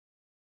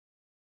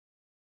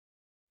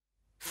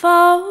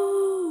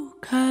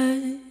Focus,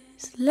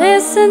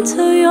 listen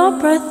to your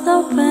breath,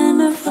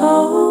 open and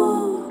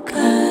focus.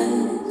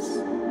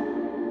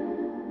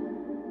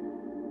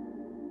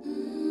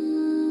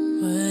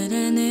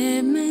 Wouldn't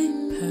it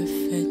make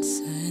perfect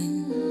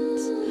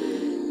sense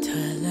to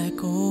let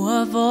go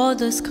of all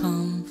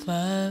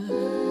discomfort,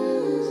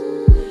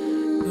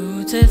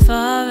 rooted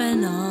far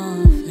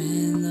enough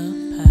in the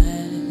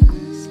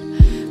past,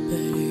 but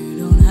you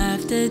don't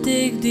have to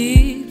dig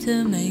deep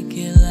to make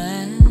it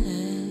last.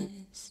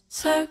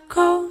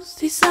 Circles,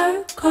 these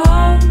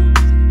circles,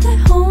 they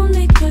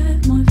only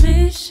get more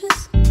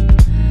vicious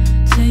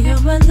till you're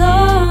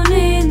alone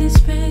in this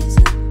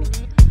prison.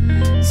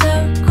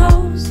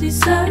 Circles, these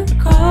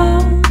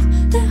circles,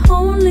 they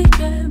only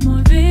get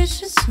more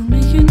vicious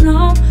sooner you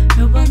know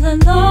you're all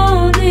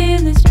alone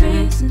in this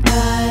prison.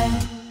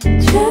 I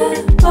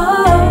trip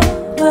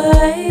over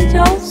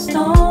age-old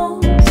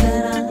stones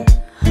and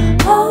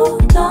I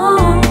hold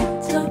on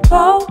to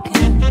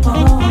broken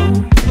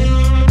bones.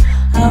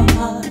 How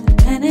hard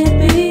can it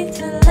be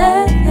to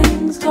let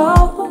things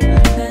go?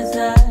 'Cause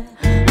I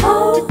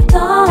hold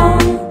on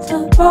to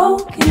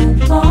broken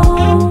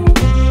bones.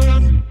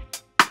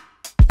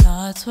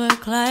 Thoughts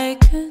work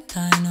like a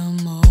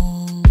dynamo,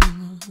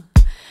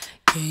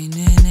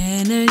 gaining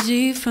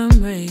energy from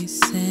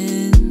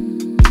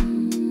racing,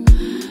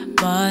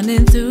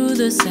 burning through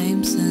the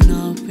same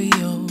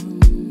scenarios.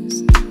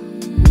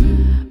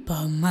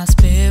 But my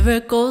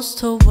spirit goes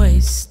to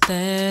waste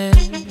there.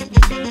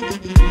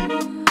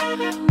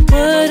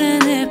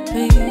 Wouldn't it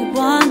be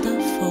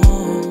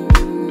wonderful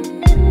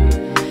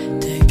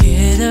to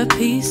get a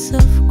piece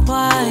of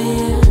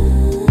quiet?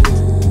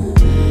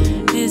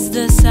 It's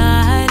the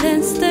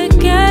silence that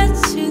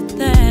gets you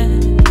there.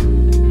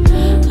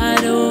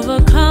 I'd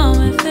overcome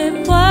if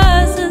it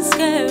wasn't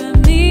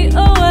scaring me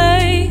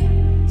away.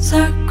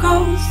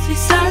 Circles,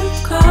 these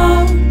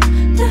circles,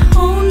 they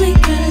only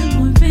get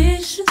more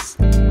vicious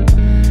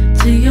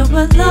till you're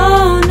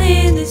alone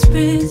in this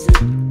prison.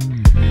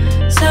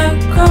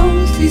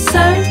 Circles, these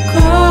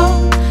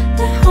circles,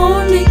 they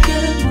only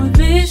get more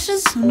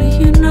vicious sooner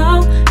you know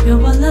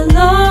you're all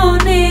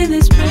alone in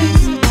this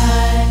prison.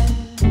 I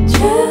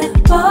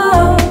trip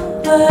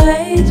over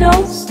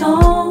age-old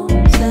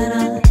stones and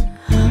I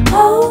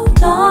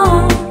hold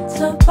on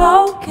to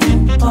broken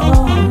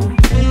bones.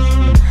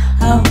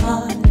 How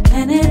hard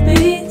can it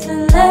be to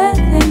let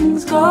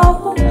things go?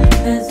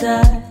 'Cause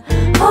I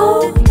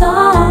hold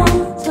on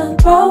to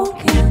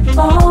broken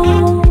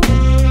bones.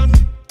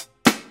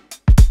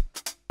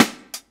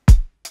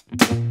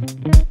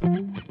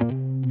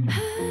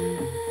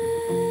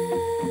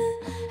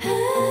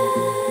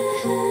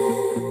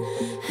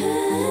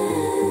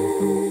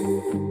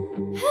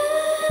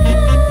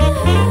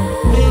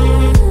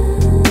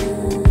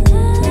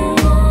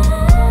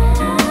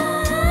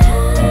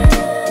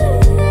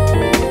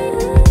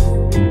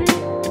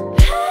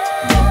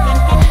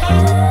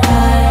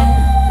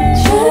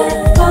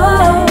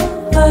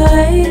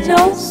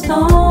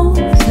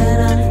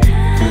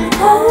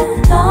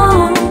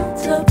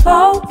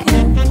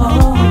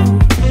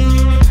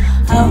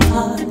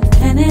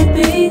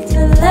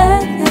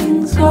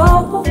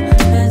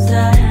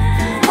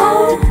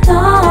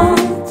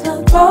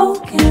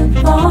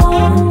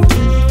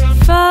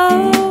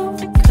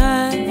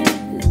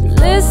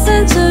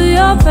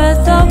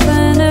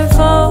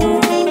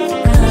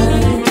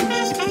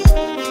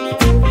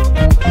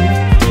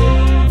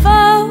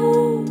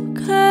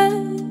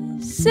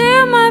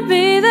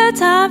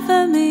 Time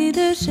for me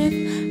to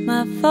shift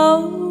my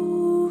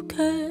focus.